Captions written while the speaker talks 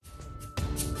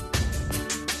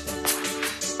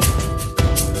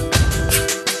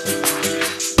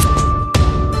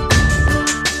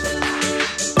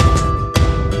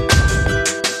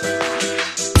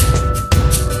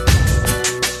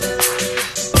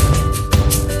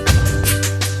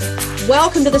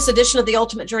Welcome to this edition of the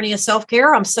Ultimate Journey of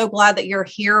Self-Care. I'm so glad that you're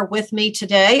here with me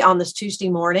today on this Tuesday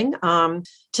morning.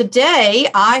 Today,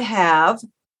 I have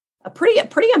a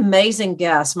pretty amazing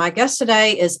guest. My guest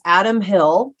today is Adam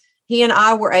Hill. He and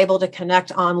I were able to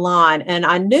connect online, and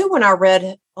I knew when I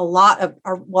read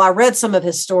I read some of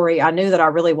his story, I knew that I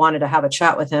really wanted to have a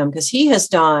chat with him because he has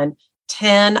done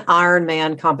 10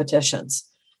 Ironman competitions.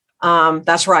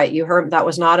 That's right. You heard that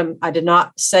was I did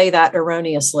not say that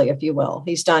erroneously, if you will.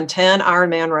 He's done 10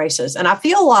 Ironman races. And I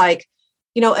feel like,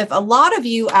 if a lot of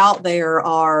you out there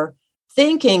are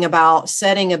thinking about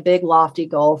setting a big, lofty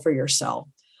goal for yourself,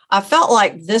 I felt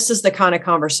like this is the kind of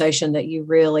conversation that you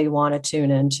really want to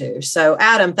tune into. So,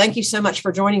 Adam, thank you so much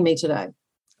for joining me today.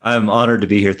 I'm honored to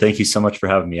be here. Thank you so much for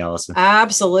having me, Allison.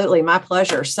 Absolutely. My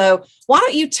pleasure. So why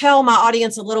don't you tell my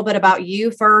audience a little bit about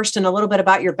you first and a little bit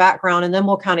about your background, and then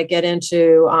we'll kind of get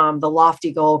into the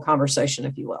lofty goal conversation,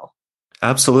 if you will.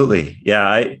 Absolutely.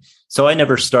 Yeah. So I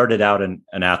never started out an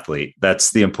athlete.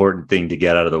 That's the important thing to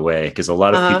get out of the way, because a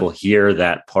lot of people hear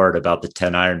that part about the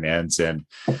 10 Ironmans, and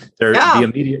the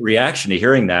immediate reaction to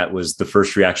hearing that was the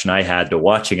first reaction I had to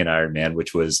watching an Ironman,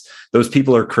 which was, those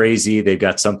people are crazy. They've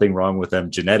got something wrong with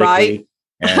them genetically.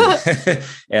 Right.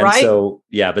 And right. So,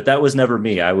 yeah, but that was never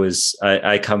me.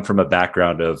 I come from a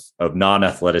background of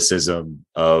non-athleticism,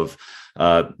 of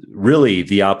really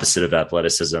the opposite of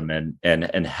athleticism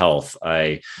and health.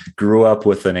 I grew up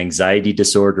with an anxiety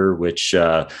disorder, which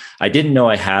I didn't know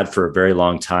I had for a very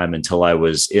long time until I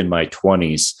was in my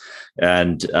 20s.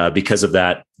 And because of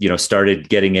that, started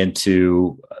getting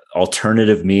into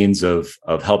alternative means of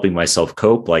helping myself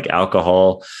cope, like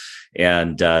alcohol,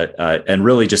 and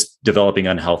really just developing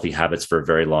unhealthy habits for a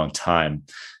very long time.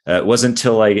 It wasn't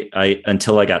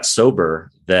until I got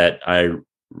sober that I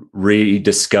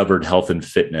rediscovered health and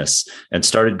fitness and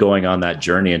started going on that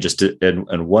journey,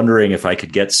 and wondering if I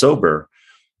could get sober,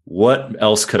 what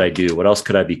else could I do? What else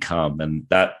could I become? And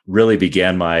that really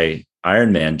began my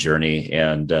Ironman journey,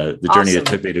 and the journey that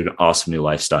took me to an awesome new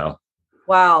lifestyle.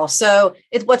 Wow. So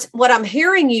what I'm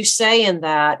hearing you say in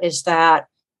that is that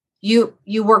you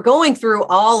were going through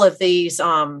all of these,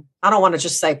 I don't want to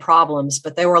just say problems,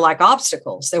 but they were like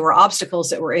obstacles. They were obstacles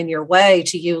that were in your way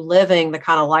to you living the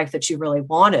kind of life that you really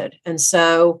wanted. And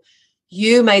so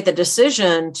you made the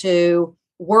decision to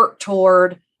work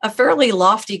toward a fairly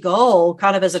lofty goal,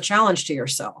 kind of as a challenge to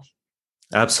yourself.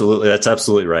 Absolutely. That's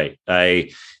absolutely right.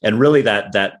 And really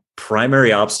that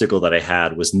primary obstacle that I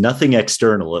had was nothing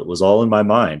external. It was all in my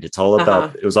mind. It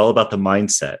was all about the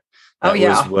mindset. That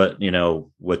was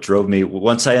what drove me.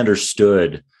 Once I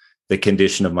understood the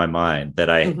condition of my mind, that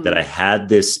I had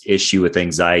this issue with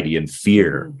anxiety and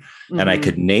fear, and I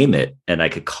could name it and I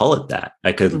could call it that.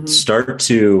 I could start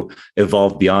to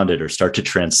evolve beyond it, or start to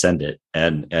transcend it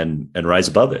and rise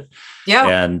above it. Yeah.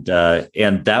 And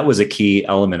that was a key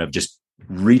element of just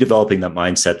redeveloping that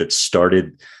mindset that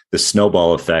started the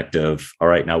snowball effect of, all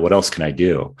right, now what else can I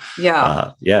do?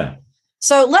 Yeah.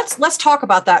 So let's talk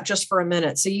about that just for a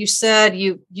minute. So you said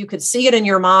you could see it in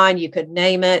your mind, you could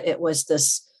name it. It was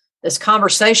this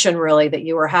conversation really that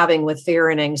you were having with fear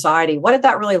and anxiety. What did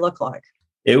that really look like?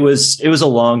 It was a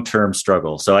long-term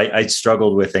struggle. So I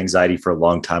struggled with anxiety for a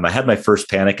long time. I had my first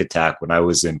panic attack when I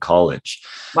was in college.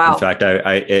 Wow. In fact,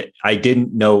 I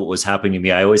didn't know what was happening to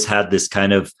me. I always had this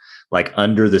kind of like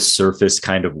under the surface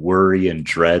kind of worry and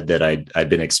dread that I'd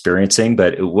been experiencing,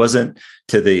 but it wasn't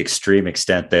to the extreme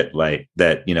extent that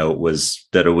it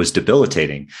was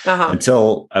debilitating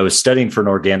until I was studying for an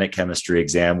organic chemistry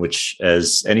exam, which,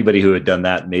 as anybody who had done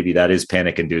that, maybe that is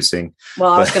panic inducing.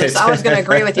 Well, I was going to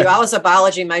agree with you. I was a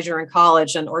biology major in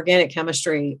college, and organic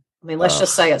chemistry, I mean, let's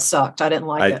just say it sucked. I didn't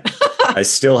like it. I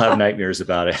still have nightmares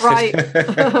about it. Right.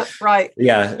 Right.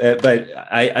 Yeah. But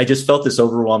I just felt this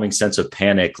overwhelming sense of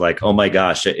panic. Like, oh my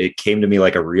gosh, it came to me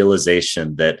like a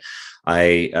realization that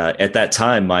at that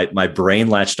time, my brain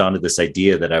latched onto this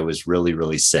idea that I was really,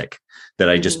 really sick, that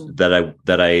I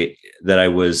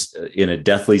was in a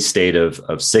deathly state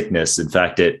of sickness. In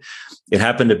fact, it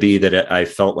happened to be that I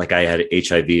felt like I had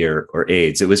HIV or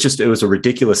AIDS. It was a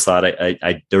ridiculous thought.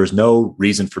 There was no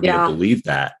reason for me to believe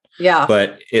that. Yeah.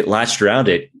 But it latched around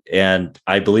it, and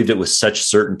I believed it with such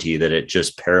certainty that it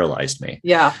just paralyzed me.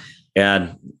 Yeah.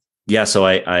 And yeah, so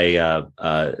I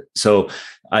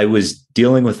was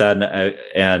dealing with that,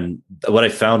 and what I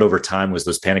found over time was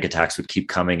those panic attacks would keep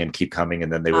coming,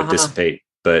 and then they would dissipate.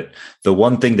 But the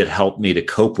one thing that helped me to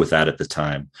cope with that at the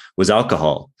time was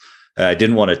alcohol. I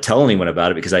didn't want to tell anyone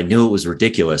about it because I knew it was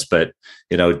ridiculous, but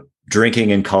drinking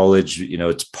in college, it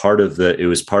was part of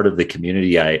the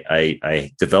community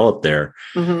I developed there.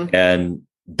 And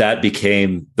that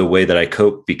became the way that I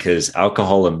coped, because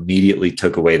alcohol immediately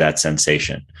took away that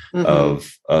sensation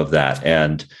of that.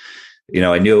 And,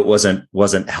 I knew it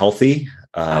wasn't healthy,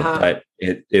 but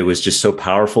it was just so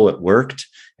powerful. It worked.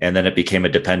 And then it became a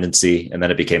dependency, and then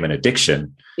it became an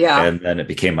addiction. Yeah. And then it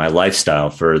became my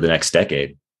lifestyle for the next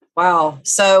decade. Wow.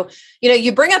 So,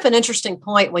 you bring up an interesting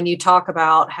point when you talk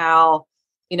about how,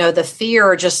 the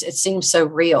fear it seems so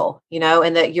real,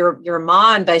 and that your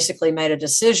mind basically made a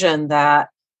decision that,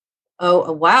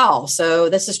 oh, wow, so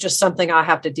this is just something I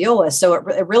have to deal with. So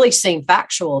it really seemed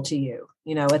factual to you,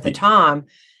 at the time.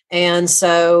 And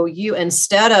so you,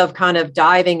 instead of kind of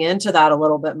diving into that a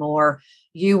little bit more,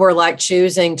 you were like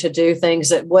choosing to do things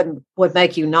that would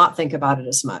make you not think about it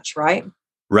as much, right?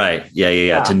 Right.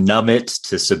 Yeah. To numb it,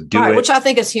 to subdue it, which I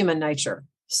think is human nature.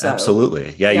 So,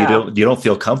 absolutely. Yeah. You don't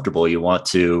feel comfortable. You want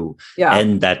to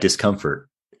end that discomfort.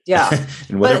 Yeah.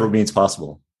 in whatever means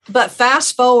possible. But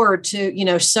fast forward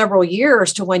to, several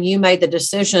years to when you made the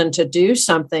decision to do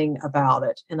something about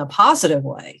it in a positive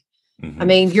way. I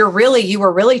mean, you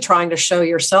were really trying to show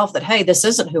yourself that, hey, this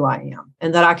isn't who I am,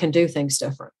 and that I can do things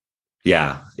different.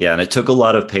 Yeah. And it took a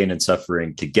lot of pain and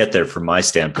suffering to get there from my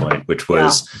standpoint, which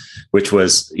was,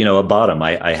 a bottom.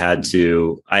 I had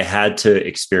to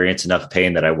experience enough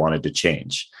pain that I wanted to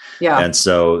change. Yeah. And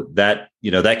so that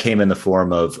came in the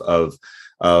form of a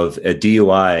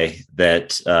DUI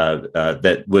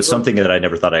that was something that I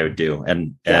never thought I would do.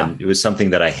 And it was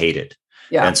something that I hated.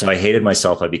 Yeah. And so I hated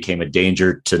myself. I became a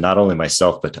danger to not only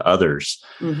myself, but to others.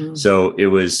 So it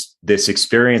was this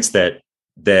experience that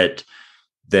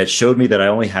showed me that I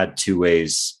only had two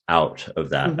ways out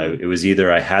of that. It was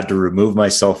either I had to remove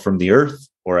myself from the earth,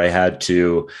 or I had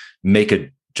to make a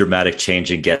dramatic change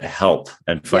and get help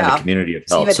and find a community of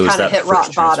help. So you kind of hit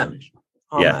rock bottom.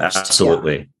 Almost. Yeah,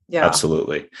 absolutely. Yeah.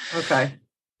 Absolutely. Okay.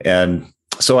 And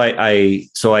so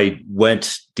I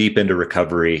went deep into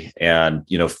recovery, and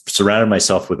surrounded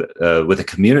myself with a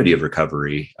community of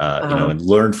recovery, and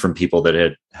learned from people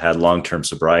that had long-term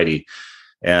sobriety.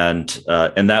 And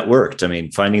that worked. I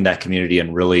mean, finding that community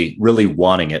and really, really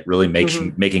wanting it, really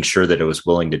making sure that it was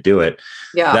willing to do it.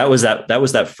 Yeah. That was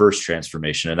that first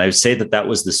transformation. And I would say that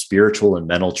was the spiritual and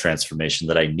mental transformation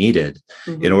that I needed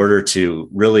in order to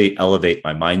really elevate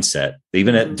my mindset.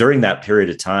 Even during that period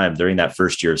of time, during that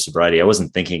first year of sobriety, I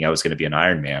wasn't thinking I was going to be an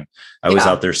Ironman. I was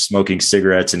out there smoking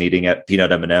cigarettes and eating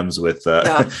peanut M&Ms with,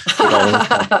 but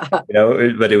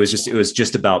it was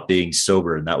just about being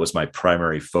sober. And that was my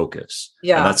primary focus.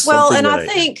 Yeah. And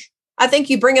I think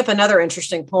you bring up another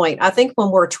interesting point. I think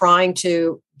when we're trying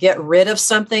to get rid of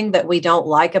something that we don't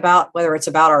like about, whether it's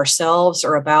about ourselves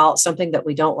or about something that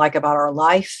we don't like about our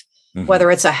life, whether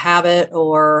it's a habit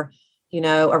or,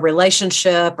 a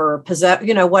relationship or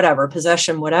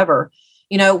possession, whatever,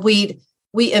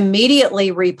 we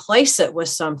immediately replace it with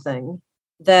something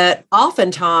that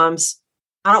oftentimes,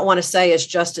 I don't want to say is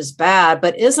just as bad,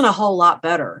 but isn't a whole lot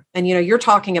better. And, you're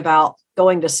talking about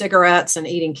going to cigarettes and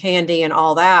eating candy and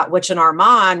all that, which in our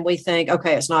mind, we think,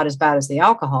 okay, it's not as bad as the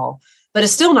alcohol, but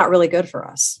it's still not really good for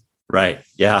us. Right.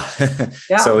 Yeah.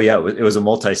 So it was a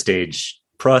multi-stage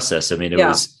process. I mean, it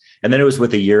was, and then it was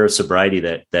with a year of sobriety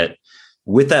that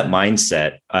with that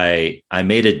mindset,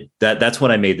 that's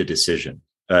when I made the decision.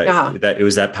 That it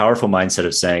was that powerful mindset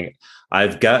of saying,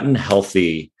 I've gotten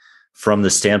healthy from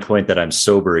the standpoint that I'm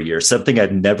sober a year, something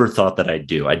I'd never thought that I'd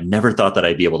do. I'd never thought that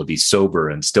I'd be able to be sober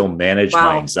and still manage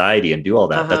my anxiety and do all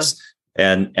that.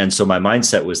 And so my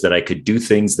mindset was that I could do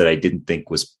things that I didn't think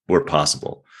were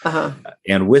possible.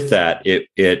 And with that,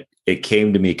 it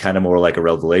came to me kind of more like a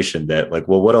revelation that like,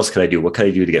 well, what else could I do? What could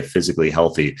I do to get physically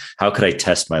healthy? How could I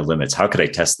test my limits? How could I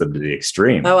test them to the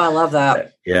extreme? Oh, I love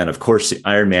that. Yeah. And of course,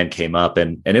 Ironman came up,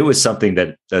 and it was something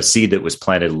that a seed that was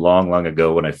planted long, long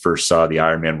ago when I first saw the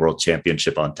Ironman World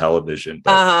Championship on television.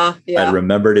 I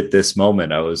remembered at this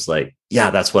moment, I was like, yeah,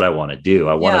 that's what I want to do.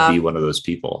 I want to be one of those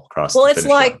people across. Well, it's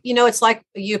like, it's like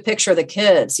you picture the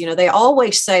kids, they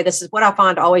always say, this is what I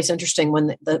find always interesting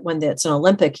when it's an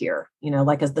Olympic year,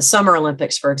 like as the Summer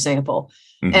Olympics, for example.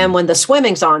 And when the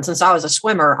swimming's on, since I was a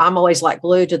swimmer, I'm always like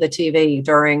glued to the TV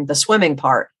during the swimming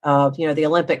part of, the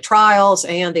Olympic trials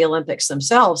and the Olympics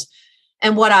themselves.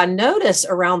 And what I notice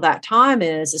around that time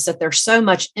is that there's so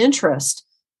much interest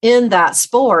in that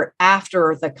sport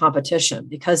after the competition,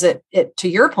 because it to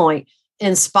your point,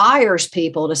 inspires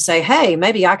people to say, hey,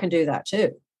 maybe I can do that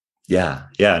too. Yeah.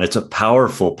 Yeah. And it's a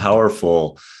powerful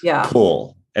pull.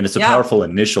 And it's a powerful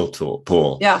initial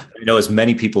pull. Yeah. As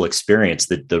many people experience,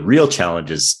 the real challenge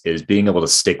is being able to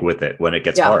stick with it when it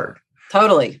gets hard.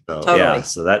 Totally. So, yeah.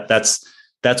 So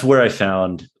that's where I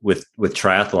found with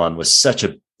triathlon was such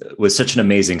was such an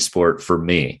amazing sport for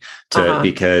me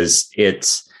because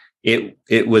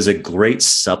it was a great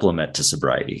supplement to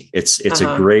sobriety. It's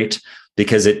a great,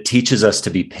 because it teaches us to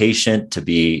be patient, to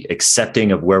be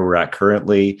accepting of where we're at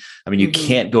currently. I mean, you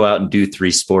can't go out and do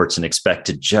 3 sports and expect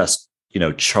to just,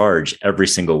 charge every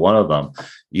single one of them.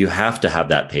 You have to have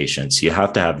that patience. You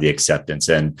have to have the acceptance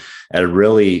and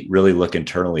really, really look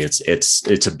internally.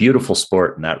 It's a beautiful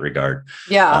sport in that regard.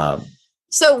 Yeah.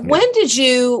 So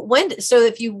so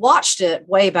if you watched it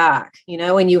way back,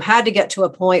 and you had to get to a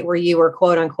point where you were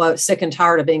quote unquote sick and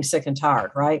tired of being sick and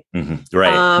tired, right? Mm-hmm.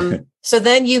 Right. So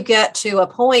then you get to a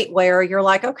point where you're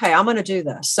like, okay, I'm going to do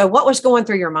this. So what was going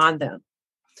through your mind then?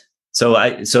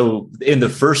 So in the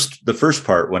first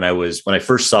part, when I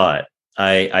first saw it,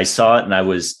 I saw it and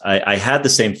I had the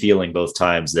same feeling both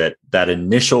times, that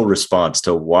initial response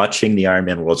to watching the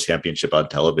Ironman World Championship on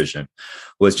television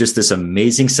was just this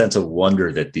amazing sense of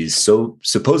wonder that these so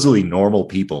supposedly normal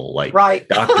people like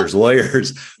doctors,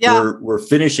 lawyers were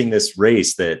finishing this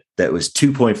race that was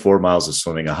 2.4 miles of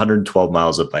swimming, 112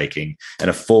 miles of biking, and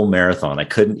a full marathon. I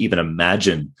couldn't even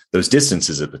imagine those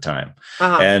distances at the time.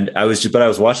 And I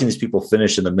was watching these people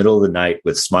finish in the middle of the night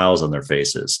with smiles on their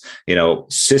faces.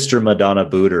 Sister Madonna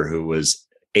Buder, who was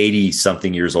 80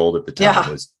 something years old at the time,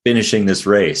 was finishing this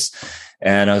race.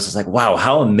 And I was just like, wow,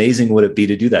 how amazing would it be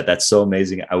to do that? That's so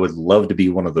amazing. I would love to be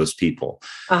one of those people.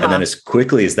 And then as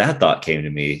quickly as that thought came to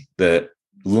me, the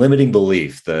limiting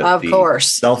belief, the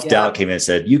self-doubt came in and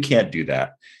said, you can't do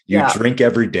that. You drink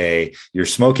every day, you're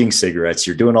smoking cigarettes,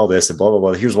 you're doing all this and blah, blah,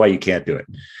 blah. Here's why you can't do it.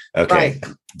 Okay. Right.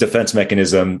 Defense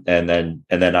mechanism. And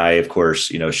then I, of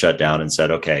course, shut down and said,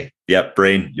 okay, yep,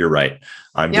 brain, you're right.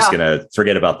 I'm just going to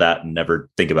forget about that and never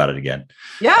think about it again.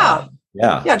 Yeah.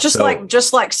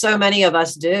 Just like so many of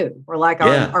us do. We're like,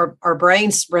 our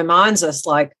brains reminds us,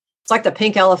 like, it's like the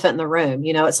pink elephant in the room.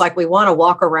 It's like we want to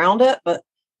walk around it,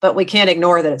 but we can't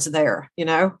ignore that it's there,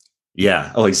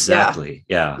 Yeah. Oh, exactly.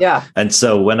 Yeah. And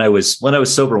so when I was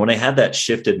sober, when I had that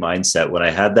shifted mindset, when I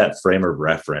had that frame of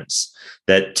reference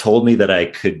that told me that I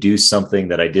could do something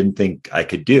that I didn't think I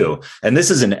could do. And this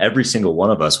is in every single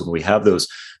one of us, when we have those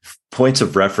points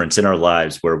of reference in our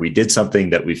lives where we did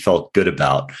something that we felt good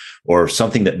about, or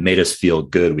something that made us feel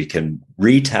good, we can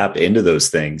re-tap into those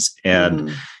things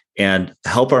and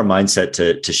help our mindset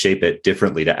to shape it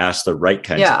differently, to ask the right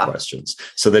kinds of questions,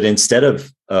 so that instead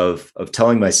of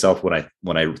telling myself when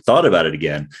I thought about it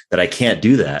again that I can't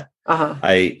do that,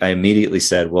 I immediately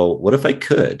said, well, what if I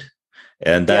could?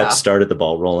 And that started the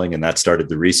ball rolling, and that started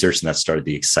the research, and that started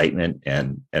the excitement.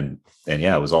 And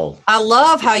it was all. I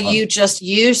love how you just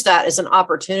use that as an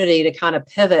opportunity to kind of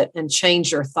pivot and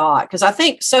change your thought. Because I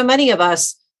think so many of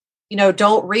us,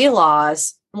 don't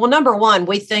realize, well, number one,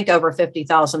 we think over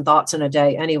 50,000 thoughts in a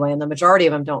day anyway, and the majority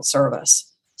of them don't serve us.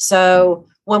 So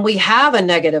when we have a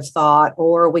negative thought,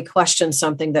 or we question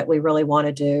something that we really want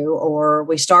to do, or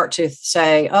we start to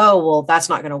say, oh, well, that's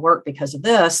not going to work because of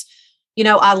this.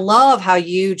 I love how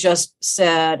you just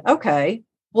said, okay,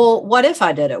 well, what if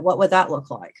I did it? What would that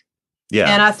look like?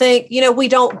 Yeah. And I think, we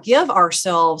don't give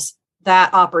ourselves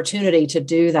that opportunity to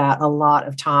do that a lot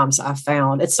of times. I've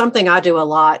found it's something I do a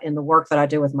lot in the work that I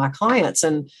do with my clients.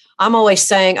 And I'm always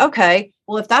saying, okay,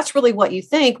 well, if that's really what you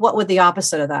think, what would the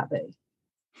opposite of that be?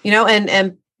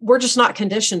 And we're just not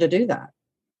conditioned to do that.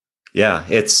 Yeah.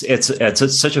 It's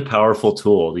such a powerful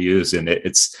tool to use. And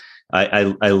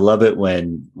I love it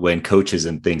when coaches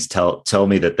and things tell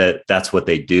me that's what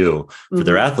they do for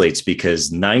their athletes, because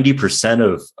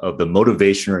 90% of the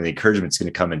motivation or the encouragement is going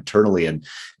to come internally, and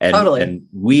totally. And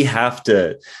we have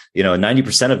to,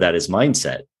 90% of that is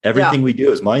mindset. Everything we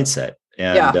do is mindset,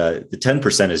 and the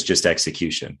 10% is just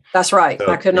execution. That's right. So,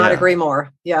 I could not agree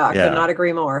more. I could not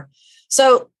agree more.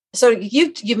 So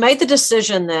you've made the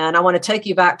decision. Then I want to take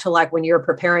you back to like when you were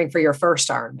preparing for your first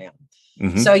Ironman.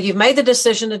 So you've made the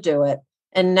decision to do it.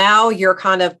 And now you're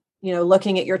kind of,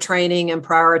 looking at your training and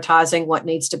prioritizing what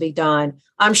needs to be done.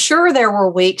 I'm sure there were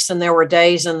weeks and there were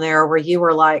days in there where you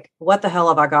were like, what the hell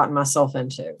have I gotten myself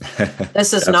into?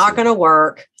 This is not going to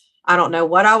work. I don't know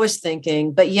what I was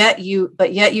thinking, but yet you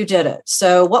did it.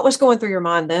 So what was going through your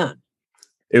mind then?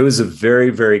 It was a very,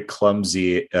 very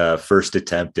clumsy first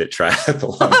attempt at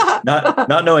triathlon.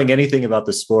 not knowing anything about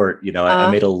the sport,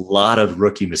 I made a lot of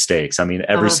rookie mistakes. I mean,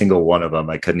 every single one of them.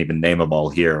 I couldn't even name them all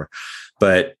here.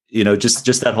 But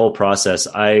just that whole process.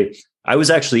 I was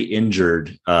actually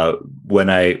injured when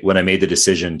I made the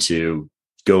decision to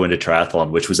go into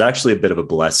triathlon, which was actually a bit of a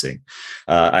blessing.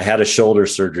 I had a shoulder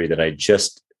surgery that I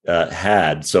just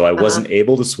had, so I wasn't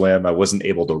able to swim. I wasn't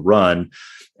able to run.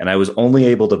 And I was only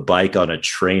able to bike on a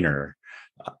trainer.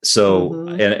 So,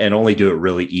 and only do it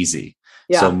really easy.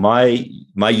 So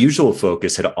my usual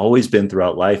focus had always been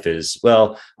throughout life is,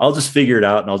 well, I'll just figure it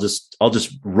out and I'll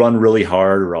just run really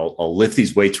hard, or I'll lift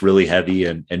these weights really heavy.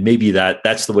 And maybe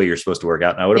that's the way you're supposed to work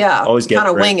out. And I would always get kind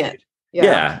of wing it.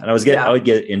 Yeah. And I would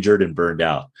get injured and burned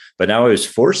out, but now I was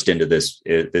forced into this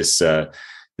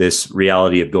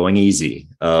reality of going easy,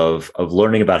 of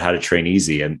learning about how to train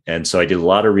easy. And so I did a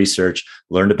lot of research,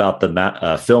 learned about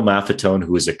Phil Maffetone,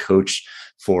 who was a coach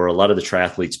for a lot of the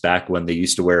triathletes back when they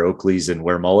used to wear Oakleys and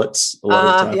wear mullets a lot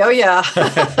of the time. Oh yeah.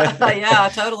 Yeah,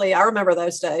 totally. I remember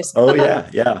those days. Oh yeah.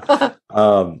 Yeah.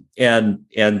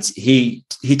 And he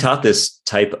taught this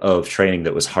type of training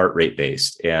that was heart rate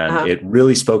based. And it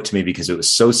really spoke to me because it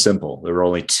was so simple. There were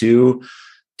only two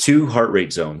heart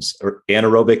rate zones, or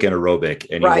anaerobic and aerobic.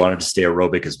 And you wanted to stay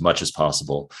aerobic as much as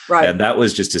possible. Right. And that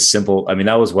was just as simple. I mean,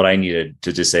 that was what I needed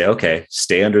to just say, okay,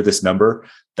 stay under this number.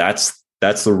 That's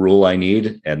the rule I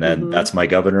need. And then that's my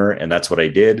governor. And that's what I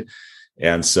did.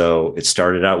 And so it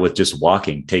started out with just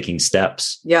walking, taking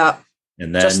steps. Yeah.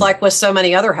 And then, just like with so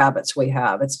many other habits we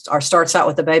have, starts out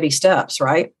with the baby steps,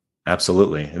 right?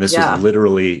 Absolutely. And this was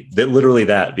literally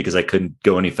that, because I couldn't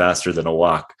go any faster than a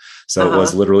walk. So it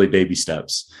was literally baby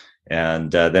steps.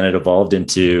 And then it evolved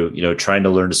into, trying to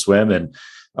learn to swim. And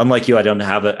unlike you, I didn't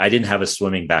have a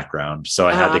swimming background. So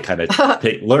I had to kind of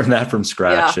learn that from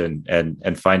scratch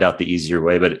and find out the easier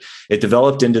way. But it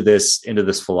developed into this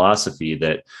philosophy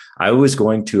that I was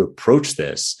going to approach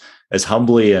this as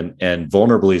humbly and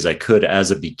vulnerably as I could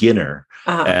as a beginner.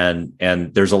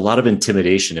 And there's a lot of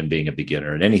intimidation in being a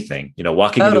beginner in anything.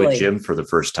 Walking into a gym for the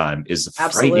first time is a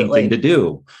frightening thing to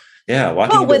do. Yeah.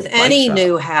 Well, with any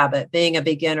new habit, being a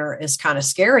beginner is kind of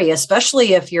scary,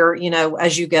 especially if you're,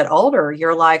 as you get older,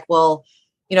 you're like, well,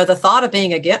 the thought of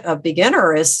being a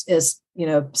beginner is,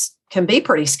 can be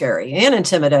pretty scary and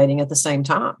intimidating at the same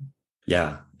time.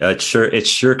 Yeah, it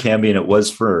sure can be. And it was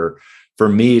for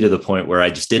me, to the point where I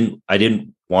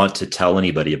didn't want to tell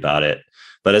anybody about it.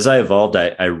 But as I evolved,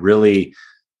 I really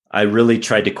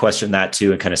tried to question that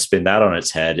too, and kind of spin that on its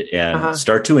head and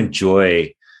start to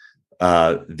enjoy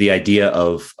the idea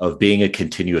of being a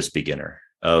continuous beginner,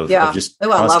 of just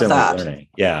constantly learning.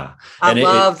 Yeah. I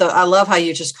love how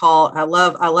you just I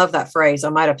love that phrase. I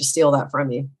might have to steal that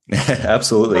from you.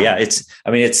 Absolutely. Yeah.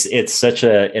 It's such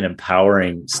an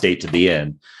empowering state to be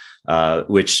in,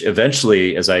 which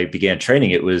eventually, as I began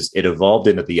training, it evolved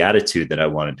into the attitude that I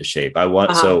wanted to shape.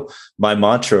 So my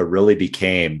mantra really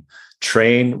became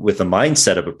train with the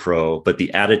mindset of a pro, but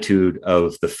the attitude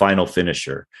of the final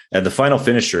finisher. And the final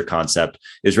finisher concept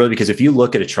is really because if you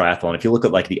look at a triathlon, if you look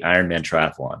at like the Ironman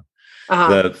triathlon,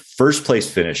 the first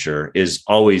place finisher is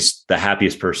always the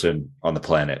happiest person on the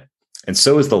planet. And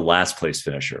so is the last place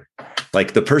finisher.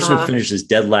 Like the person who finishes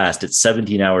dead last at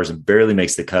 17 hours and barely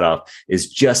makes the cutoff is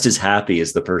just as happy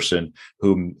as the person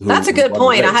who That's a good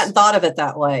point. I hadn't thought of it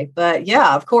that way, but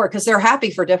yeah, of course, because they're happy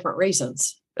for different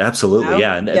reasons. Absolutely.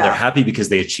 Yeah. And they're happy because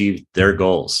they achieved their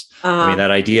goals. I mean,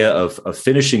 that idea of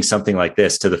finishing something like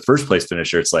this, to the first place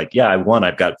finisher, it's like, yeah, I won,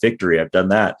 I've got victory, I've done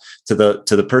that. To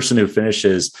the person who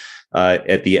finishes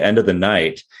at the end of the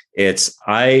night, it's,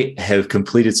 I have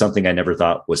completed something I never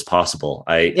thought was possible.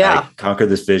 I conquered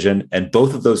this vision. And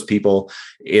both of those people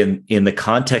in the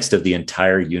context of the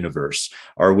entire universe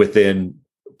are within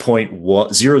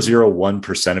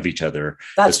 0.001% of each other.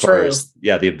 That's as far true. As,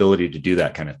 the ability to do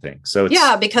that kind of thing. So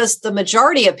because the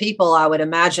majority of people I would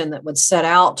imagine that would set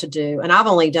out to do, and I've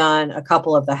only done a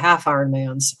couple of the half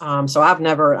Ironmans. So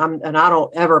I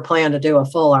don't ever plan to do a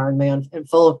full Ironman, in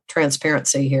full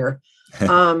transparency here.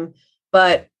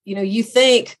 But you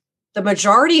think the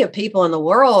majority of people in the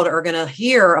world are going to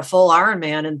hear a full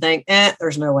Ironman and think,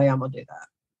 there's no way I'm going to do that.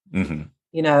 Mm-hmm.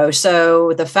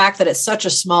 So the fact that it's such a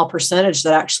small percentage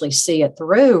that actually see it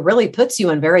through really puts you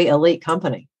in very elite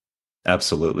company.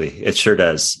 Absolutely. It sure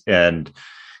does. And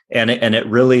it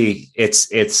really,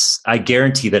 it's, I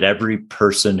guarantee that every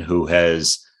person who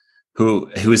is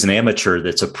an amateur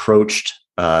that's approached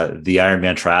the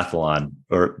Ironman triathlon,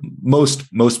 or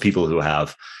most people who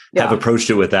have approached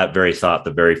it with that very thought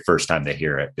the very first time they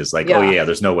hear it, is like, oh yeah,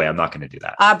 there's no way I'm not going to do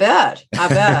that. I bet.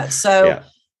 So,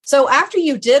 So after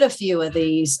you did a few of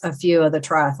the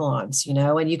triathlons,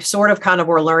 and you sort of kind of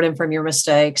were learning from your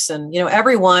mistakes, and,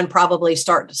 everyone probably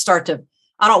start to,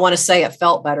 I don't want to say it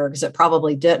felt better, because it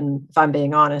probably didn't, if I'm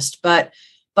being honest, but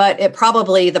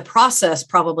the process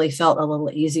probably felt a little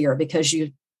easier, because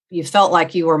you felt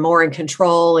like you were more in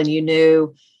control, and you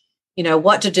knew,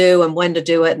 what to do and when to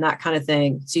do it and that kind of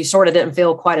thing. So you sort of didn't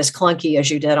feel quite as clunky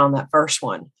as you did on that first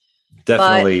one.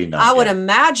 Definitely not. I would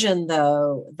imagine,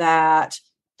 though, that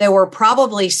there were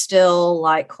probably still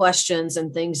like questions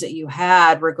and things that you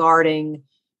had regarding,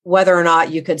 whether or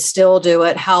not you could still do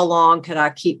it, how long could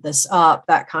I keep this up,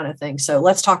 that kind of thing. So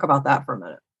let's talk about that for a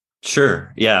minute.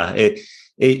 Sure. Yeah.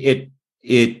 It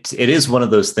is one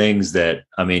of those things that,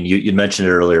 I mean, you mentioned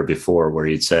it earlier before where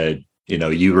you'd said,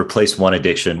 you replace one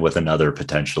addiction with another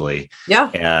potentially.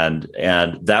 Yeah. And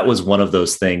that was one of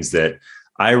those things that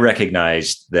I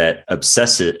recognized that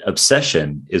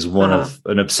obsession is one of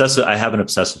an obsessive. I have an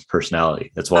obsessive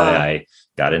personality. That's why I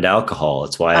got into alcohol.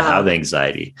 It's why I have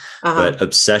anxiety. But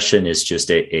obsession is just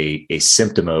a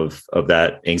symptom of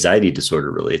that anxiety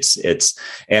disorder. Really, it's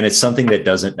something that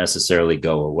doesn't necessarily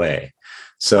go away.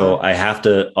 So I have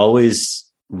to always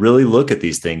really look at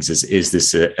these things. Is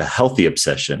this a healthy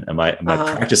obsession? Am I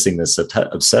practicing this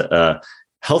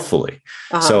healthfully?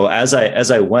 So as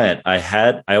I went,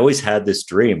 I always had this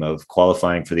dream of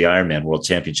qualifying for the Ironman World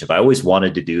Championship. I always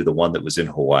wanted to do the one that was in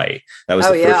Hawaii. That was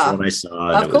the first one I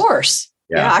saw. Of course.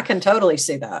 Yeah, I can totally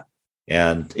see that.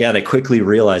 And I quickly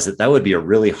realized that would be a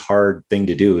really hard thing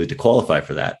to do, to qualify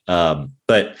for that.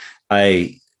 But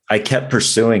I kept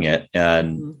pursuing it,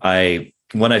 and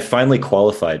when I finally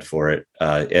qualified for it,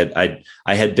 it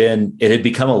had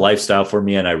become a lifestyle for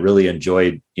me, and I really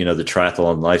enjoyed, the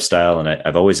triathlon lifestyle, and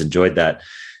I've always enjoyed that.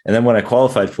 And then when I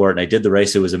qualified for it and I did the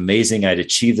race, it was amazing. I'd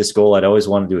achieved this goal I'd always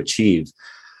wanted to achieve.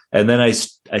 And then I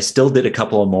still did a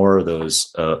couple of more of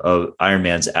those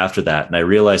Ironmans after that, and I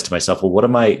realized to myself, well, what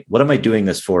am I doing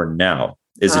this for now?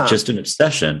 Is it just an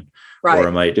obsession, or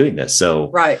am I doing this? So,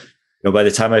 by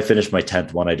the time I finished my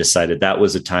 10th one, I decided that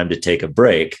was a time to take a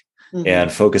break.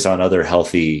 And focus on other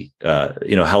healthy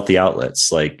outlets,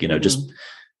 like, just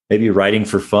maybe writing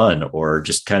for fun, or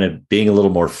just kind of being a little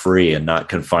more free and not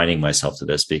confining myself to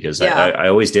this, because I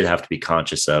always did have to be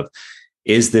conscious of,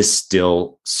 is this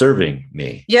still serving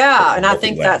me? Yeah. And I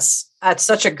think that's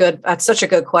such a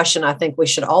good question. I think we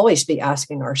should always be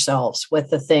asking ourselves with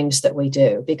the things that we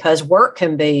do, because work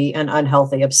can be an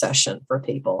unhealthy obsession for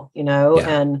people,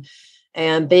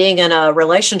 and being in a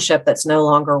relationship that's no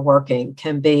longer working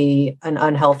can be an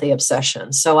unhealthy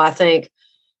obsession. So I think,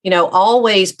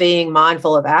 always being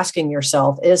mindful of asking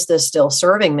yourself, is this still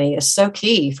serving me, is so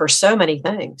key for so many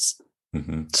things.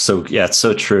 So, it's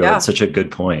so true. Yeah. It's such a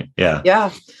good point. Yeah.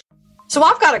 Yeah. So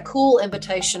I've got a cool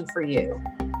invitation for you.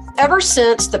 Ever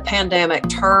since the pandemic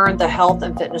turned the health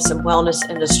and fitness and wellness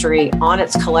industry on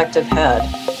its collective head,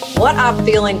 what I'm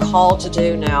feeling called to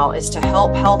do now is to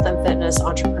help health and fitness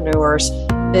entrepreneurs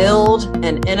build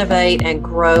and innovate and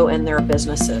grow in their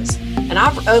businesses. And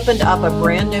I've opened up a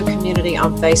brand new community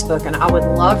on Facebook, and I would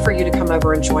love for you to come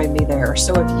over and join me there.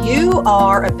 So if you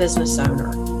are a business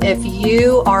owner, if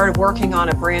you are working on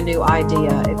a brand new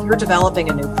idea, if you're developing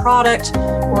a new product,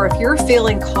 or if you're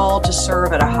feeling called to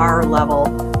serve at a higher level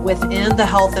within the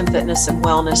health and fitness and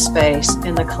wellness space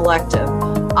in the collective,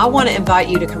 I want to invite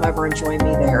you to come over and join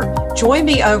me there. Join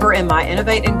me over in my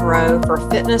Innovate and Grow for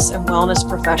fitness and wellness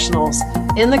professionals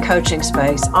in the coaching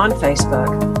space on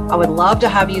Facebook. I would love to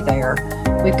have you there.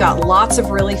 We've got lots of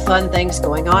really fun things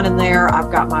going on in there.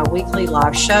 I've got my weekly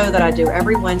live show that I do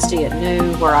every Wednesday at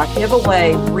noon, where I give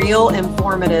away real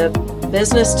informative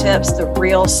business tips, the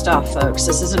real stuff, folks.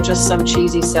 This isn't just some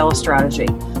cheesy sales strategy.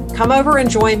 Come over and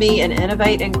join me and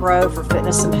Innovate and Grow for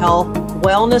fitness and health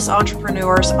wellness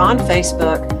entrepreneurs on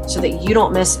Facebook, so that you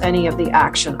don't miss any of the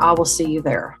action. I will see you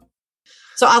there.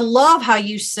 So I love how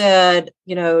you said,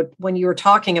 when you were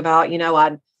talking about,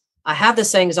 I have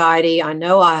this anxiety. I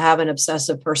know I have an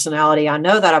obsessive personality. I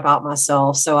know that about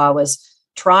myself. So I was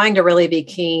trying to really be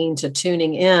keen to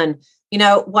tuning in.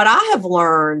 What I have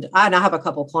learned, and I have a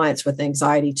couple of clients with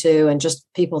anxiety too, and just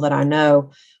people that I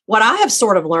know. What I have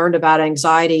sort of learned about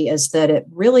anxiety is that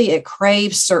it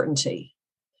craves certainty.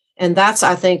 And that's,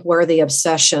 I think, where the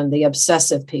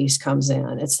obsessive piece comes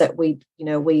in. It's that we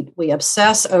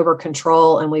obsess over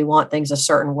control, and we want things a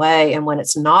certain way. And when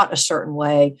it's not a certain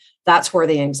way, that's where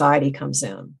the anxiety comes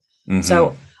in.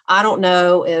 So I don't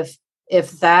know if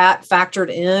that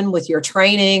factored in with your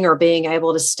training or being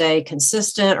able to stay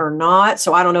consistent or not.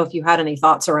 So I don't know if you had any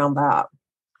thoughts around that.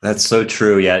 That's so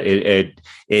true. Yeah.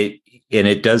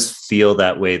 It does feel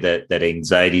that way, that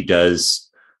anxiety does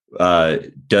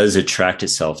attract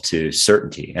itself to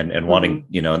certainty and wanting,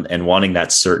 and wanting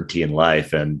that certainty in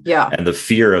life, and the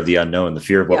fear of the unknown, the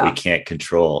fear of what we can't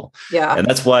control. Yeah. And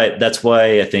that's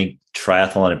why I think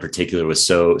triathlon in particular was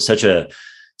such a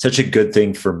good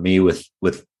thing for me with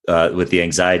the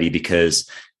anxiety, because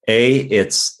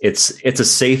it's a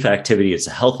safe activity. It's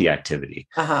a healthy activity.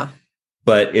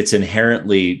 But it's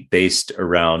inherently based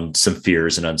around some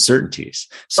fears and uncertainties.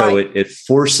 So it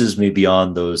forces me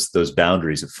beyond those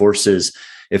boundaries. It forces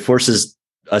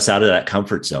us out of that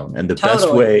comfort zone. And the Totally.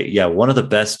 best way, one of the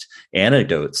best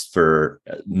antidotes for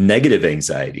negative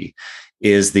anxiety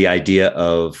is the idea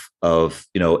of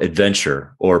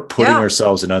adventure, or putting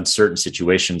ourselves in uncertain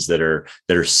situations that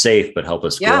are safe but help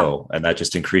us grow. And that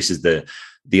just increases the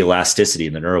elasticity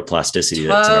and the neuroplasticity.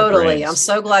 That's in our brains. I'm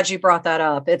so glad you brought that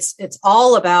up. It's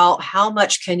all about how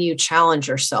much can you challenge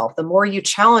yourself. The more you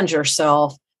challenge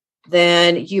yourself,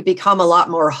 then you become a lot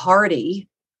more hardy,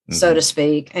 so to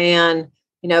speak. And,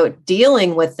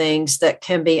 dealing with things that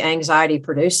can be anxiety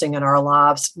producing in our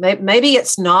lives. Maybe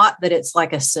it's not that it's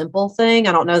like a simple thing.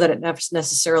 I don't know that it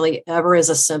necessarily ever is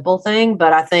a simple thing,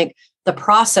 but I think the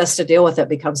process to deal with it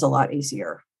becomes a lot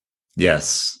easier.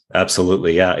 Yes,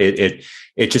 absolutely. Yeah. It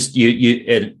just,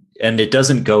 and it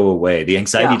doesn't go away. The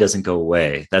anxiety doesn't go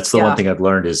away. That's the one thing I've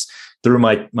learned is through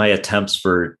my attempts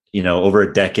for, over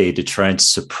a decade to try and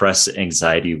suppress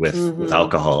anxiety with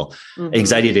alcohol.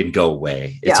 Anxiety didn't go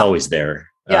away. It's always there.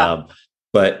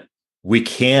 But we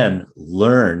can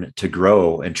learn to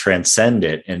grow and transcend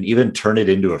it and even turn it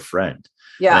into a friend.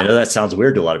 Yeah. And I know that sounds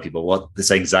weird to a lot of people. Well,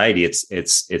 this anxiety, it's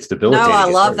debilitating. No, I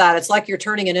love that. It's like you're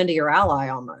turning it into your ally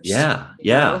almost. Yeah.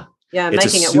 Yeah. Yeah.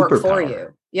 Making it work for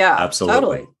you. Yeah,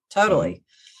 absolutely. Totally.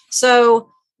 So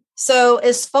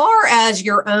as far as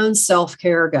your own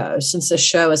self-care goes, since this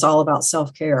show is all about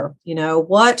self-care,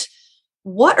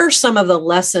 what are some of the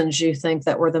lessons you think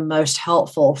that were the most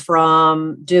helpful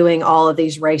from doing all of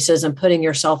these races and putting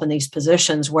yourself in these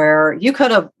positions where you could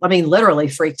have, literally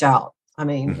freaked out?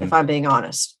 If I'm being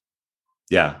honest.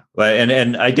 Yeah.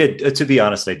 And I did, to be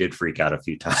honest, I did freak out a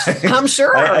few times. I'm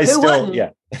sure. I Who still, wouldn't?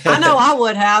 Yeah. I know I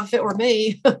would have if it were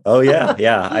me. Oh yeah.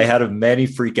 Yeah. I had many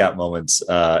freak out moments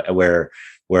where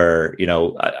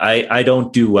I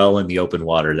don't do well in the open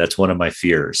water. That's one of my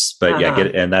fears, but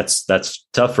and that's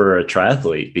tough for a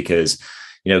triathlete because,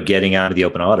 getting out of the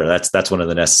open water, that's one of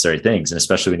the necessary things. And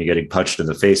especially when you're getting punched in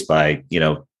the face by,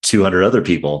 200 other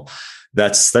people,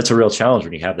 that's a real challenge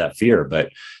when you have that fear.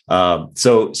 But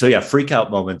freak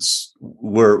out moments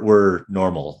were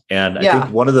normal. And I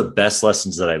think one of the best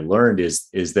lessons that I learned is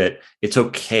that it's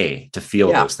okay to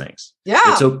feel those things. Yeah.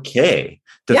 It's okay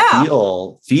to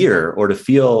feel fear or to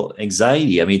feel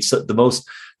anxiety.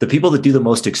 The people that do the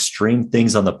most extreme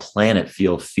things on the planet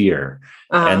feel fear,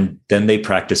 and then they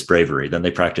practice bravery, then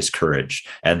they practice courage,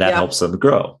 and that helps them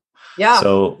grow. Yeah.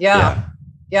 So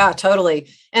yeah, totally.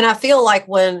 And I feel like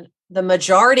when the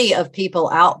majority of people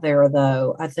out there,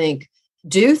 though, I think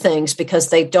do things because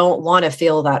they don't want to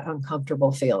feel that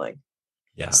uncomfortable feeling.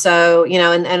 Yeah. So,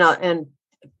 and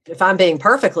if I'm being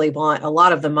perfectly blunt, a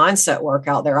lot of the mindset work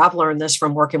out there, I've learned this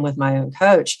from working with my own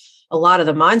coach. A lot of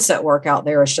the mindset work out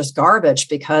there is just garbage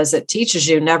because it teaches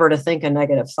you never to think a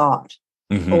negative thought.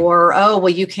 Or,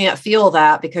 you can't feel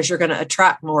that because you're going to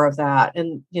attract more of that.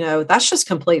 And, that's just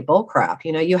complete bullcrap.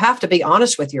 You have to be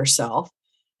honest with yourself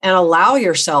and allow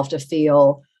yourself to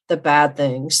feel the bad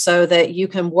things so that you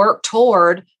can work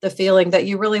toward the feeling that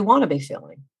you really want to be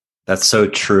feeling. That's so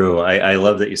true. I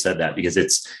love that you said that because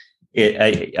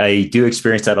I do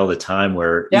experience that all the time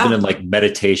where even in like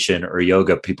meditation or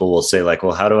yoga, people will say like,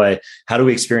 well, how do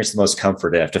we experience the most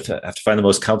comfort? I have to find the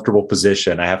most comfortable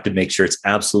position. I have to make sure it's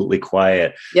absolutely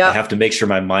quiet. I have to make sure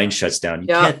my mind shuts down. You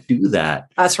can't do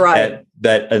that. That's right.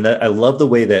 And I love the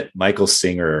way that Michael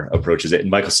Singer approaches it.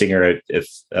 And Michael Singer,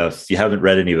 if you haven't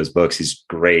read any of his books, he's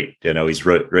great. He's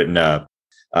written, oh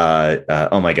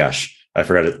my gosh, I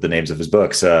forgot the names of his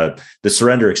books. The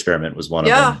Surrender Experiment was one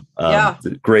of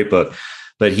them. Great book.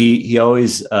 But he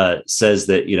always says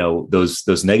that,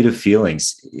 those negative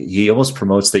feelings, he almost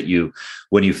promotes that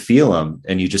when you feel them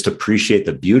and you just appreciate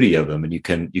the beauty of them and you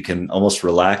can almost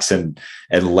relax and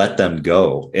let them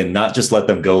go, and not just let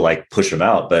them go, like push them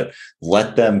out, but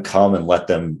let them come and let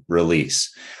them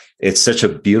release. It's such a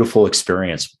beautiful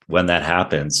experience when that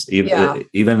happens,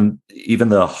 even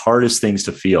the hardest things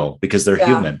to feel because they're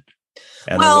human.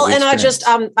 And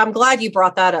I'm glad you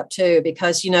brought that up too,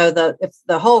 because, if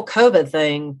the whole COVID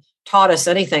thing taught us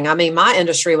anything, my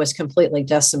industry was completely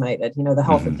decimated, the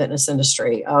health and fitness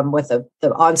industry with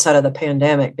the onset of the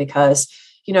pandemic, because,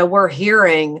 we're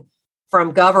hearing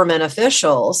from government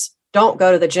officials, don't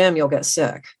go to the gym, you'll get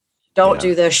sick. Don't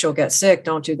do this, you'll get sick.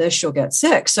 Don't do this, you'll get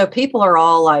sick. So people are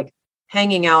all like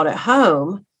hanging out at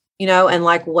home, and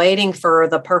like waiting for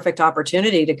the perfect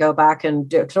opportunity to go back and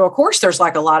do. So of course, there's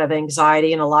like a lot of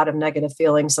anxiety and a lot of negative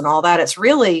feelings and all that. It's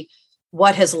really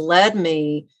what has led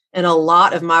me in a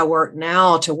lot of my work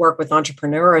now to work with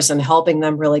entrepreneurs and helping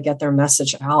them really get their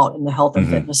message out in the health and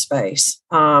fitness space.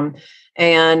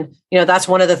 And, that's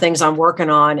one of the things I'm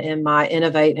working on in my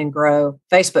Innovate and Grow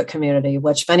Facebook community,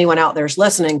 which if anyone out there is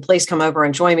listening, please come over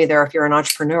and join me there if you're an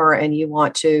entrepreneur and you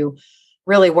want to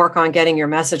really work on getting your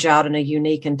message out in a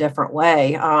unique and different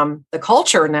way. The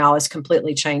culture now is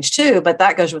completely changed too, but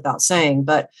that goes without saying.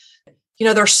 But,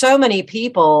 there's so many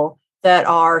people that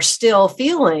are still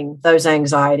feeling those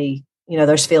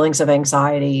those feelings of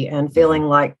anxiety and feeling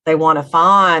like they want to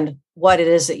find what it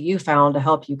is that you found to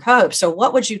help you cope. So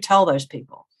what would you tell those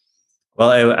people?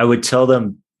 Well, I would tell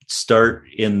them start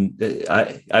in,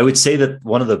 I would say that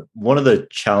one of the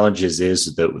challenges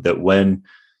is that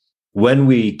when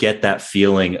we get that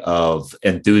feeling of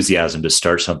enthusiasm to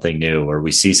start something new, or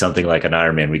we see something like an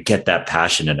Ironman, we get that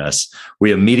passion in us,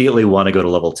 we immediately want to go to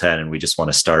level 10 and we just want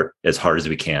to start as hard as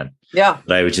we can. Yeah.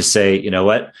 But I would just say, you know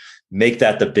what? Make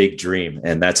that the big dream.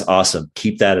 And that's awesome.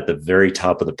 Keep that at the very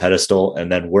top of the pedestal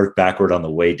and then work backward on the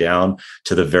way down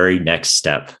to the very next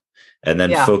step. And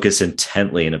then focus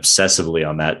intently and obsessively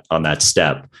on that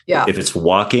step. Yeah. If it's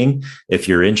walking, if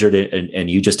you're injured and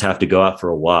you just have to go out for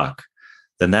a walk,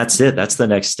 then that's it. That's the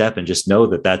next step. And just know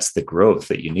that that's the growth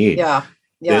that you need. Yeah.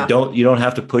 Yeah. You don't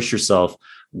have to push yourself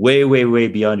way, way, way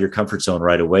beyond your comfort zone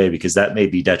right away, because that may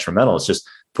be detrimental. It's just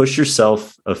push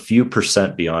yourself a few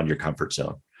 % beyond your comfort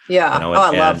zone. Yeah. I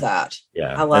love that.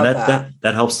 Yeah. I love that.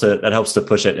 That helps to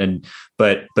push it.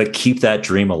 But keep that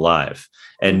dream alive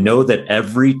and know that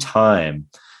every time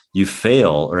you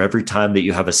fail or every time that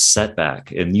you have a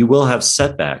setback, and you will have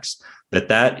setbacks,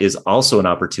 that is also an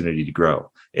opportunity to grow.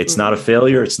 It's not a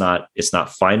failure. It's not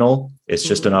final. It's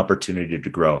just an opportunity to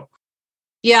grow.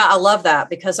 Yeah. I love that,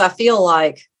 because I feel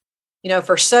like,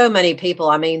 for so many people,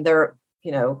 I mean,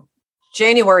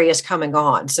 January is come and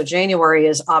gone. So January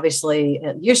is obviously,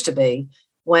 it used to be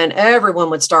when everyone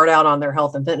would start out on their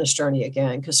health and fitness journey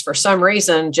again, because for some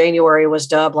reason, January was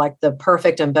dubbed like the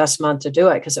perfect and best month to do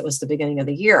it because it was the beginning of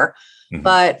the year. Mm-hmm.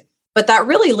 But that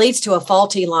really leads to a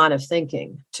faulty line of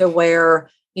thinking to where,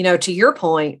 to your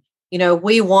point,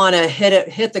 we want to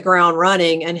hit the ground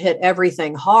running and hit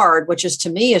everything hard, which is, to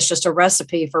me, is just a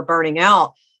recipe for burning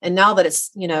out. And now that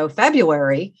it's,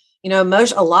 February, a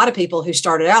lot of people who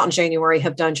started out in January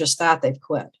have done just that. They've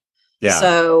quit. Yeah.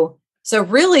 So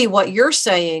really what you're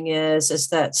saying is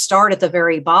that start at the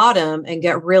very bottom and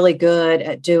get really good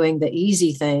at doing the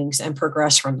easy things and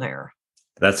progress from there.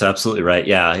 That's absolutely right.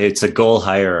 Yeah. It's a goal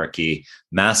hierarchy.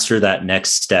 Master that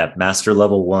next step, master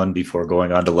level 1 before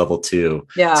going on to level 2.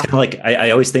 Yeah. It's kind of like,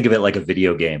 I always think of it like a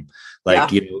video game.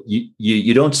 Like,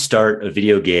 you don't start a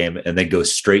video game and then go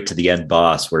straight to the end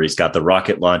boss where he's got the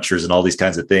rocket launchers and all these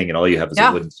kinds of things, and all you have is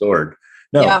a wooden sword.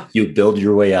 No, you build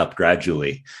your way up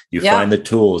gradually. You find the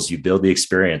tools, you build the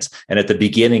experience. And at the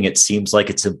beginning, it seems like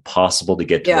it's impossible to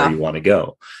get to where you want to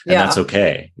go. And that's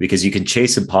okay, because you can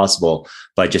chase impossible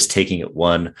by just taking it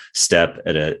one step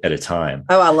at a time.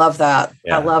 Oh, I love that.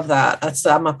 Yeah. I love that.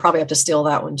 I'm gonna probably have to steal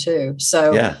that one too.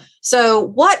 So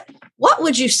what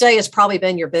would you say has probably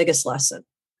been your biggest lesson?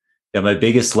 Yeah, my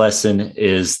biggest lesson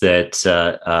is that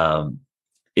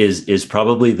is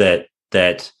probably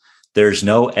that there's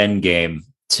no end game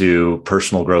to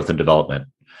personal growth and development.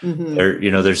 Mm-hmm.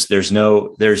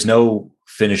 There's no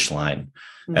finish line.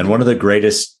 Mm-hmm. And one of the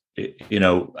greatest,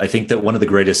 I think that one of the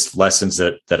greatest lessons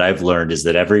that I've learned is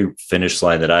that every finish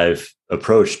line that I've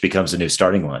approached becomes a new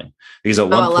starting line. Because at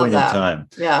one point in time,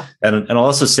 and I'll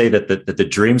also say that the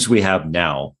dreams we have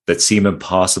now that seem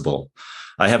impossible.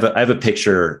 I have a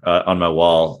picture on my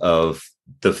wall of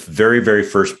the very, very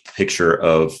first picture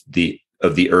of the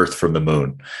Earth from the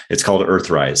moon. It's called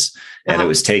Earthrise. And it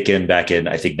was taken back in,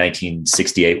 I think,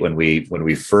 1968 when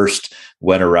we first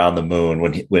went around the moon,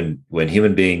 when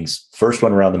human beings first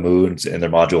went around the moon in their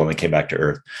module and then came back to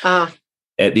Earth.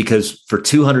 Because for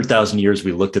 200,000 years,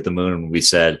 we looked at the moon and we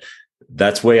said,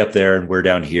 that's way up there and we're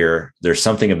down here. There's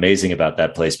something amazing about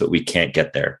that place, but we can't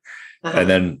get there. And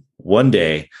then one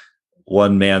day,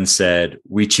 one man said,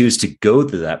 we choose to go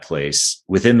to that place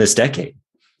within this decade.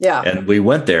 Yeah. And we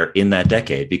went there in that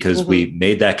decade because we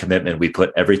made that commitment. We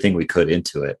put everything we could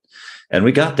into it and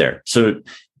we got there. So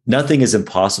nothing is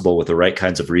impossible with the right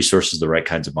kinds of resources, the right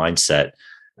kinds of mindset.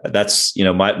 That's,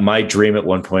 my dream at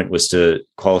one point was to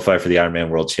qualify for the Ironman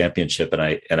World Championship. And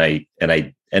I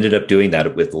ended up doing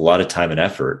that with a lot of time and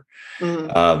effort.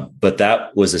 But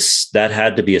that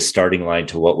had to be a starting line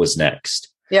to what was next.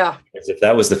 Yeah. Because if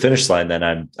that was the finish line, then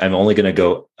I'm only going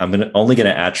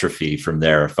to atrophy from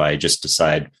there. If I just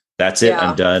decide that's it,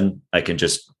 I'm done. I can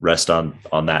just rest on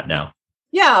that now.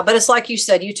 Yeah. But it's like you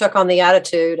said, you took on the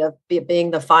attitude of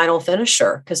being the final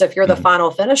finisher. Because if you're the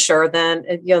final finisher, then,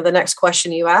 the next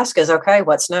question you ask is, okay,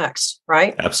 what's next?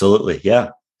 Right. Absolutely.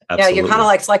 Yeah. Absolutely. Yeah. You're kind of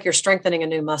like, it's like you're strengthening a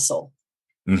new muscle.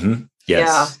 Mm-hmm.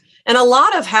 Yes. And a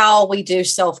lot of how we do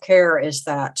self-care is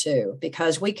that too,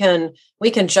 because we can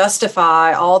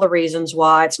justify all the reasons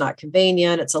why it's not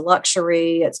convenient. It's a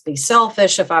luxury. It's be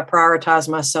selfish if I prioritize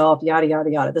myself, yada,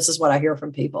 yada, yada. This is what I hear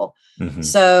from people. Mm-hmm.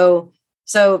 So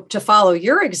to follow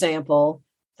your example,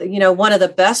 one of the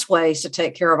best ways to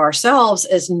take care of ourselves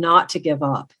is not to give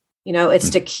up. It's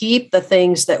to keep the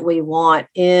things that we want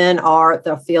in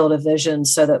the field of vision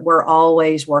so that we're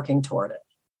always working toward it.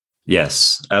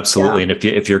 Yes, absolutely. Yeah. And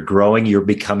if you're growing, you're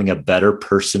becoming a better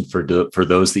person for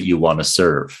those that you want to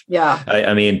serve. Yeah.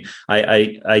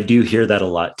 I do hear that a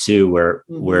lot too,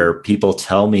 where people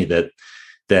tell me that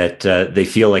they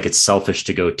feel like it's selfish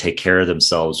to go take care of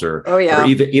themselves or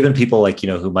even people like,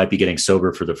 who might be getting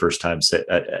sober for the first time.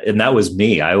 And that was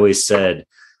me. I always said,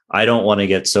 I don't want to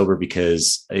get sober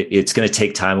because it's going to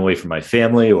take time away from my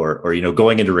family or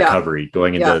going into recovery,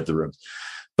 going into the room.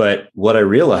 But what I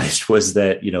realized was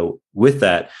that, with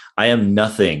that, I am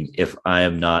nothing if I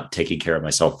am not taking care of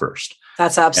myself first.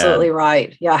 That's absolutely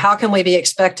right. Yeah. How can we be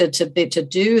expected to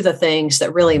do the things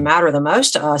that really matter the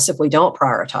most to us if we don't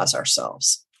prioritize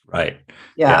ourselves? Right.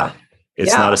 Yeah.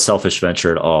 It's not a selfish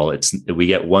venture at all. We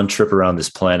get one trip around this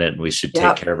planet and we should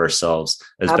take care of ourselves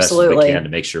as best as we can to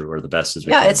make sure we're the best as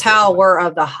we can. Yeah, it's how we're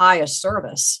of the highest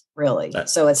service, really.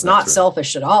 So it's not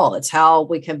selfish at all. It's how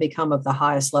we can become of the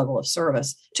highest level of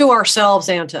service to ourselves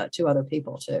and to other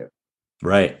people too.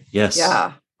 Right. Yes.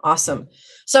 Yeah. Awesome.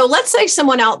 So let's say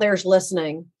someone out there is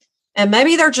listening and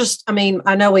maybe they're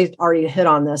I know we've already hit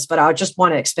on this, but I just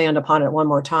want to expand upon it one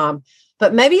more time.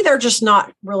 But maybe they're just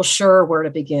not real sure where to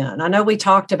begin. I know we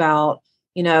talked about,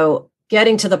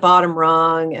 getting to the bottom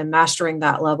rung and mastering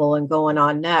that level and going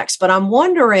on next. But I'm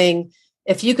wondering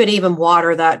if you could even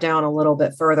water that down a little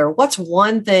bit further. What's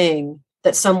one thing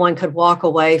that someone could walk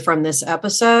away from this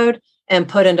episode and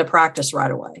put into practice right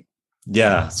away?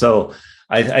 Yeah. So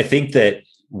I think that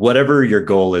whatever your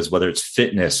goal is, whether it's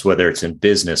fitness, whether it's in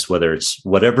business, whether it's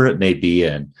whatever it may be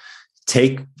in,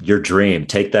 take your dream,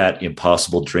 take that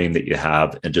impossible dream that you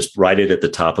have and just write it at the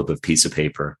top of a piece of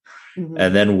paper. Mm-hmm.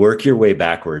 And then work your way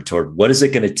backward toward what is it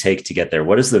going to take to get there?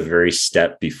 What is the very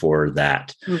step before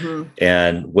that? Mm-hmm.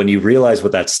 And when you realize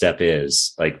what that step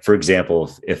is, like, for example,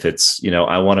 if it's,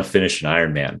 I want to finish an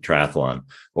Ironman triathlon.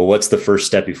 Well, what's the first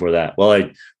step before that? Well,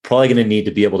 I'm probably going to need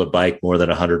to be able to bike more than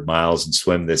 100 miles and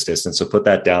swim this distance. So put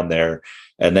that down there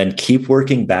and then keep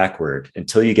working backward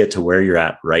until you get to where you're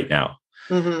at right now.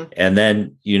 Mm-hmm. And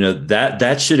then,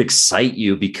 that should excite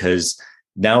you because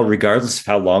now, regardless of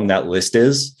how long that list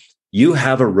is, you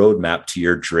have a roadmap to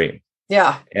your dream.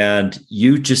 Yeah. And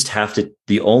you just have to,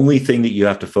 the only thing that you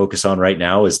have to focus on right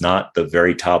now is not the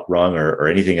very top rung or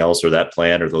anything else or that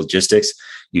plan or the logistics.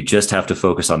 You just have to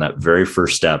focus on that very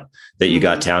first step that you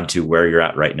got down to where you're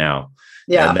at right now.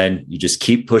 Yeah. And then you just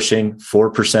keep pushing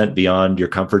 4% beyond your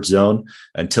comfort zone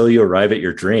until you arrive at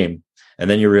your dream. And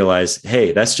then you realize,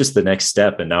 hey, that's just the next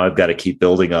step. And now I've got to keep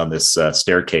building on this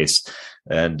staircase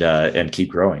and keep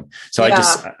growing. So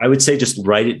I would say, just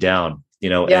write it down,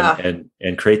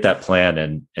 and create that plan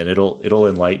and it'll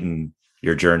enlighten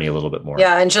your journey a little bit more.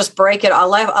 Yeah. And just break it. I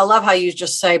love how you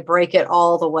just say, break it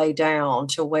all the way down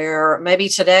to where maybe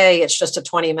today it's just a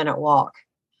 20-minute walk,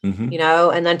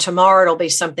 and then tomorrow it'll be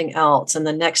something else. And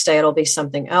the next day it'll be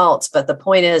something else. But the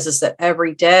point is that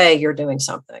every day you're doing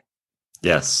something.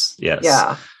 Yes.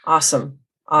 Yeah. Awesome.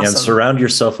 And surround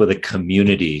yourself with a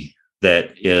community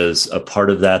that is a part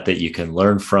of that you can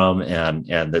learn from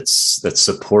and that's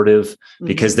supportive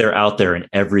because they're out there in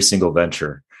every single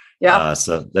venture. Yeah.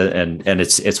 And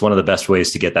it's one of the best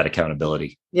ways to get that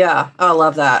accountability. Yeah. I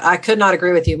love that. I could not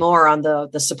agree with you more on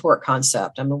the support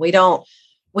concept. I mean, we don't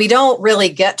really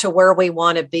get to where we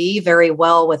want to be very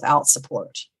well without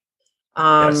support.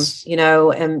 Yes.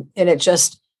 And it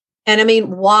just, and I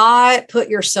mean, why put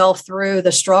yourself through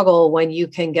the struggle when you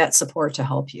can get support to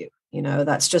help you?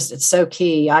 It's so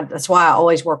key. That's why I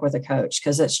always work with a coach,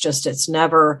 because it's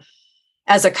never,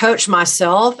 as a coach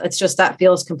myself, it's just that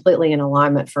feels completely in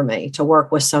alignment for me to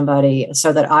work with somebody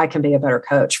so that I can be a better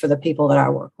coach for the people that I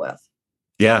work with.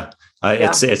 Yeah.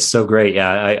 It's so great.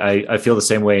 Yeah. I feel the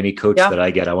same way. Any coach that I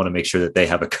get, I want to make sure that they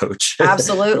have a coach.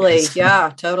 Absolutely.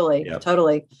 Yeah, totally. Yep.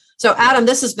 Totally. So Adam,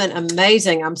 this has been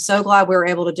amazing. I'm so glad we were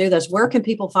able to do this. Where can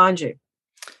people find you?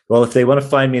 Well, if they want to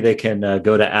find me, they can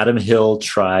go to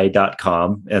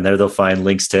adamhilltry.com and there they'll find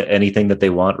links to anything that they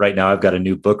want. Right now, I've got a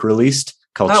new book released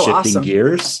called Shifting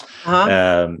Gears,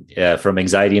 from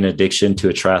anxiety and addiction to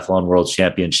a triathlon world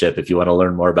championship. If you want to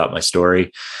learn more about my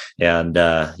story but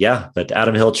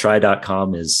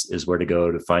adamhilltry.com is where to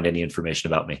go to find any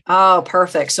information about me. Oh,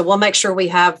 perfect. So we'll make sure we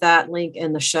have that link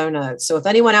in the show notes. So if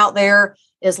anyone out there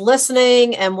is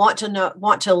listening and want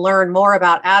to learn more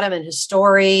about Adam and his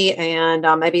story, and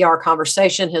maybe our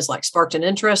conversation has sparked an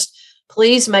interest,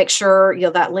 please make sure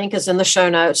that link is in the show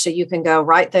notes so you can go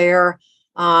right there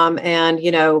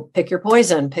and pick your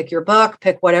poison, pick your book,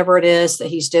 pick whatever it is that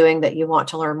he's doing that you want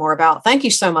to learn more about. Thank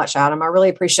you so much, Adam. I really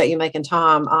appreciate you making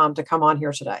time to come on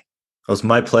here today. It was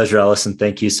my pleasure, Allison.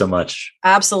 Thank you so much.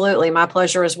 Absolutely. My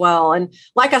pleasure as well. And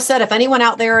like I said, if anyone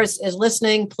out there is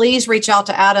listening, please reach out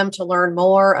to Adam to learn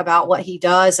more about what he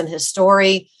does and his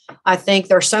story. I think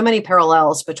there's so many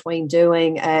parallels between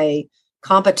doing a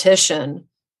competition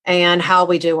and how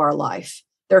we do our life.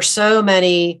 There's so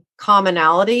many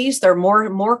commonalities. There are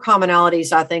more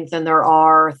commonalities, I think, than there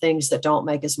are things that don't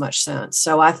make as much sense.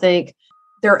 So I think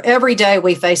every day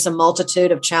we face a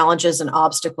multitude of challenges and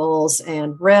obstacles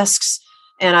and risks.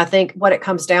 And I think what it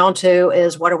comes down to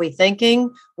is, what are we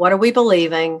thinking? What are we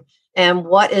believing? And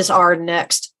what is our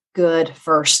next good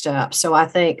first step? So I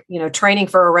think, training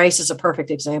for a race is a perfect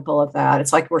example of that.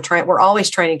 It's like we're always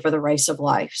training for the race of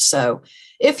life. So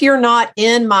if you're not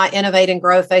in my Innovate and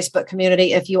Grow Facebook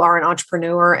community, if you are an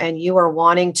entrepreneur and you are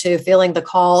feeling the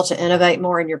call to innovate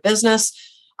more in your business,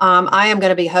 I am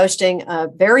going to be hosting a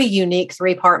very unique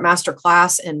 3-part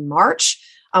masterclass in March.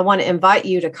 I want to invite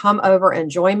you to come over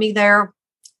and join me there.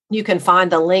 You can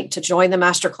find the link to join the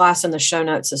masterclass in the show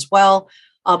notes as well.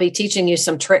 I'll be teaching you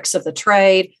some tricks of the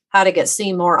trade, how to get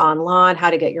seen more online, how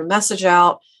to get your message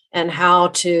out, and how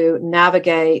to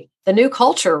navigate the new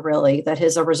culture, really, that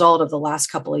is a result of the last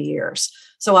couple of years.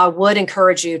 So I would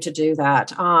encourage you to do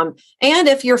that. And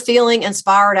if you're feeling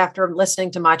inspired after listening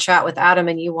to my chat with Adam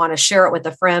and you want to share it with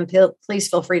a friend, please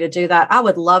feel free to do that. I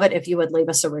would love it if you would leave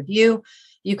us a review.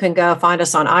 You can go find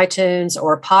us on iTunes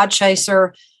or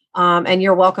Podchaser, and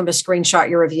you're welcome to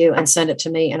screenshot your review and send it to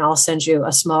me, and I'll send you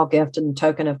a small gift in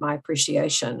token of my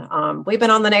appreciation. We've been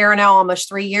on the air now almost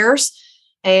 3 years,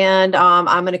 and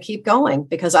I'm going to keep going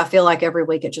because I feel like every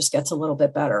week it just gets a little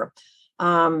bit better.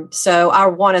 So I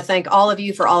want to thank all of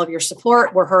you for all of your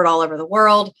support. We're heard all over the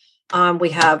world. We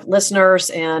have listeners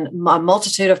in a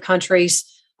multitude of countries,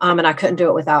 and I couldn't do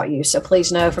it without you. So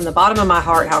please know from the bottom of my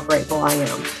heart how grateful I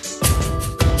am.